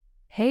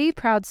Hey,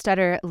 Proud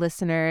Stutter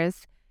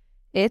listeners.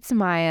 It's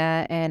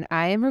Maya, and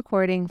I am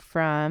recording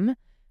from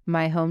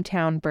my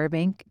hometown,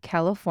 Burbank,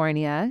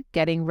 California,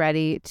 getting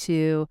ready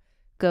to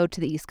go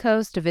to the East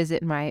Coast to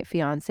visit my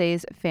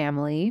fiance's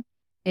family.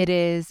 It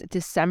is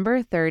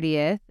December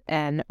 30th,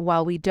 and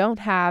while we don't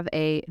have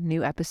a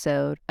new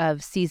episode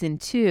of season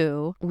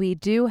 2, we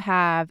do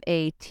have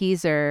a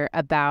teaser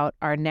about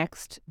our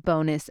next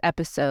bonus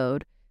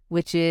episode,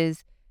 which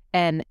is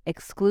an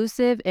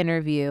exclusive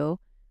interview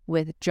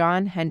with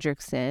John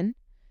Hendrickson.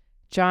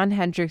 John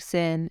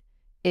Hendrickson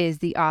is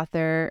the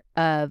author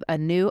of a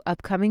new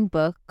upcoming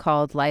book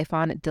called Life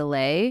on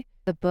Delay.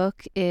 The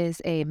book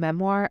is a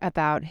memoir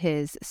about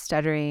his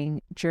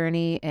stuttering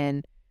journey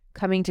and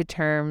coming to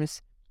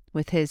terms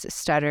with his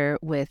stutter,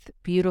 with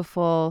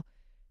beautiful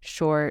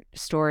short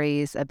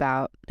stories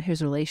about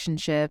his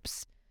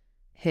relationships,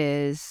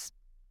 his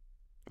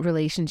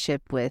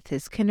relationship with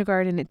his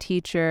kindergarten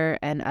teacher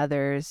and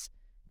others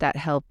that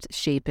helped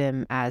shape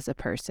him as a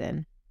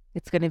person.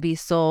 It's going to be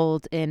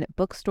sold in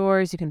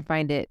bookstores. You can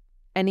find it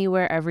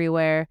anywhere,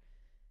 everywhere.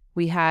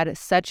 We had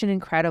such an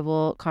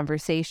incredible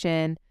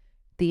conversation.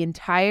 The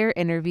entire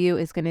interview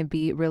is going to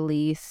be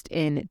released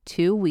in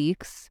 2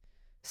 weeks.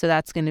 So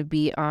that's going to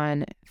be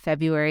on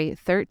February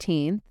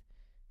 13th.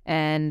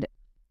 And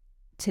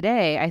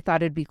today I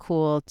thought it'd be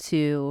cool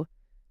to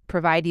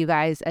provide you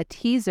guys a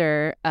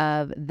teaser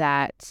of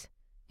that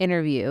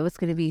interview. It's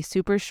going to be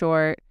super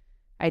short.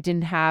 I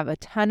didn't have a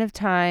ton of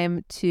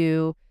time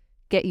to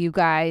get you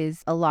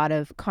guys a lot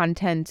of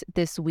content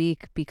this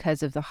week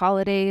because of the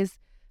holidays,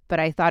 but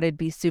I thought it'd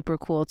be super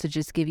cool to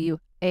just give you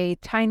a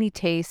tiny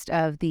taste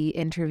of the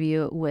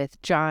interview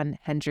with John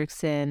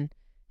Hendrickson.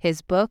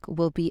 His book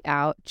will be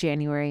out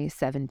January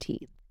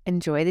 17th.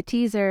 Enjoy the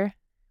teaser.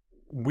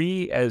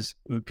 We, as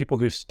people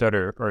who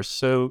stutter, are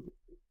so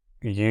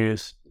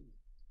used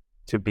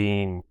to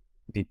being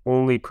the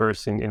only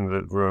person in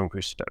the room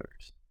who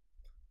stutters.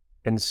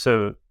 And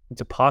so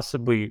to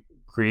possibly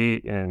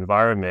create an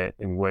environment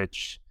in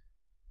which,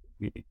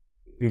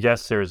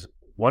 yes, there's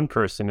one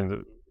person in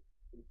the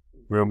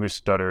room who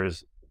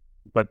stutters,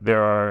 but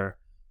there are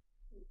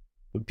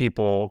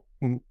people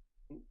in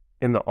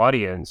the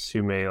audience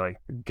who may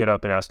get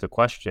up and ask a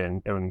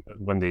question, and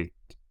when they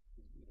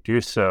do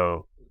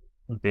so,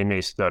 they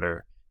may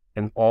stutter.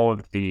 And all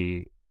of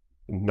the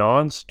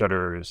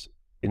non-stutterers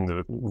in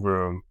the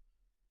room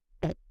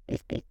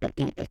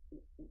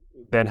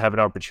then have an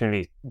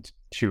opportunity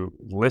to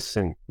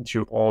listen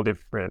to all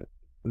different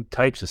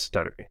types of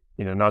stuttering,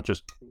 not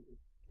just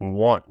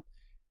one.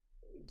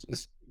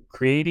 Just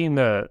creating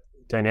the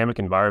dynamic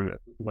environment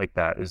like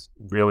that is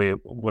really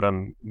what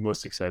I'm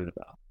most excited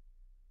about.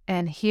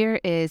 And here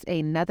is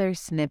another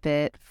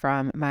snippet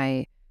from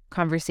my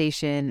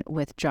conversation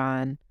with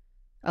John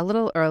a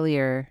little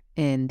earlier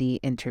in the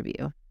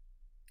interview.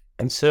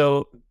 And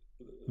so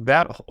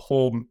that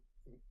whole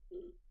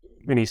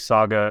mini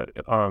saga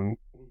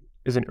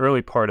is an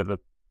early part of the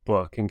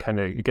book, and kind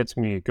of it gets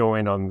me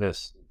going on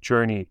this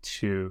journey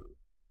to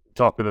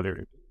talk with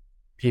other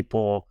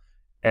people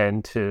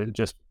and to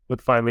just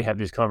finally have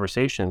these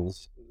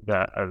conversations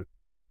that I've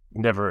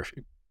never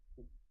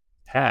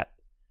had.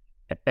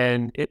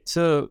 And it's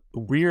a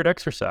weird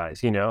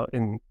exercise,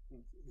 in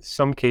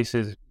some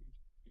cases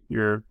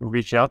you're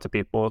reaching out to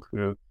people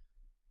who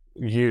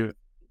you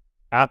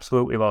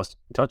absolutely lost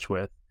touch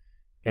with,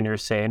 and you're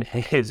saying,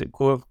 hey, is it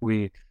cool if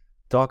we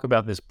talk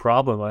about this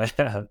problem I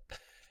have?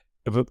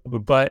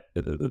 But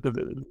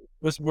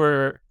those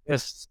were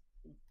just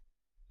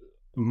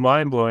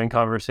mind-blowing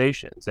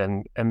conversations,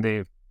 and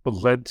they've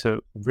led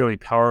to really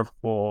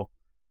powerful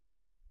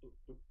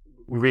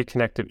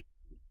reconnected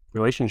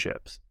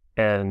relationships.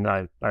 And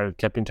I've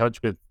kept in touch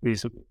with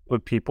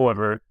with people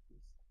ever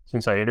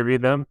since I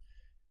interviewed them,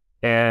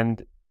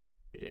 and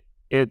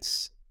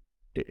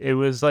it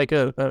was like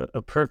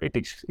a perfect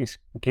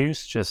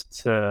excuse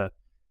just to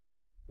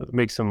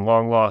make some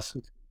long lost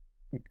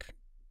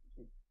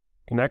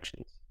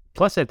connections.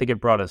 Plus, I think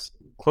it brought us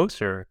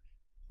closer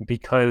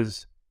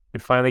because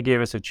it finally gave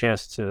us a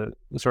chance to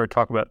sort of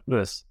talk about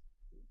this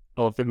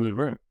elephant in the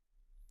room.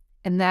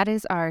 And that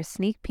is our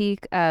sneak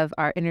peek of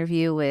our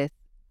interview with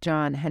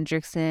John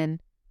Hendrickson.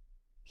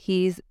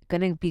 He's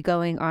going to be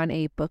going on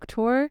a book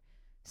tour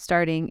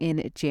starting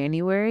in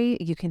January.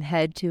 You can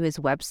head to his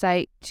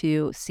website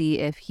to see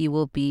if he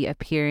will be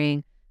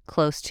appearing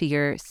close to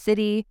your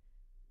city.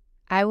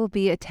 I will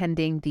be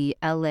attending the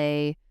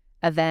LA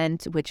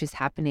event, which is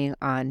happening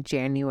on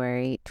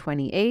January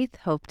 28th.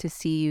 Hope to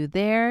see you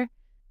there.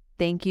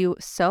 Thank you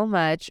so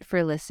much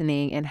for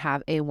listening, and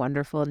have a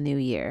wonderful new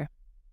year.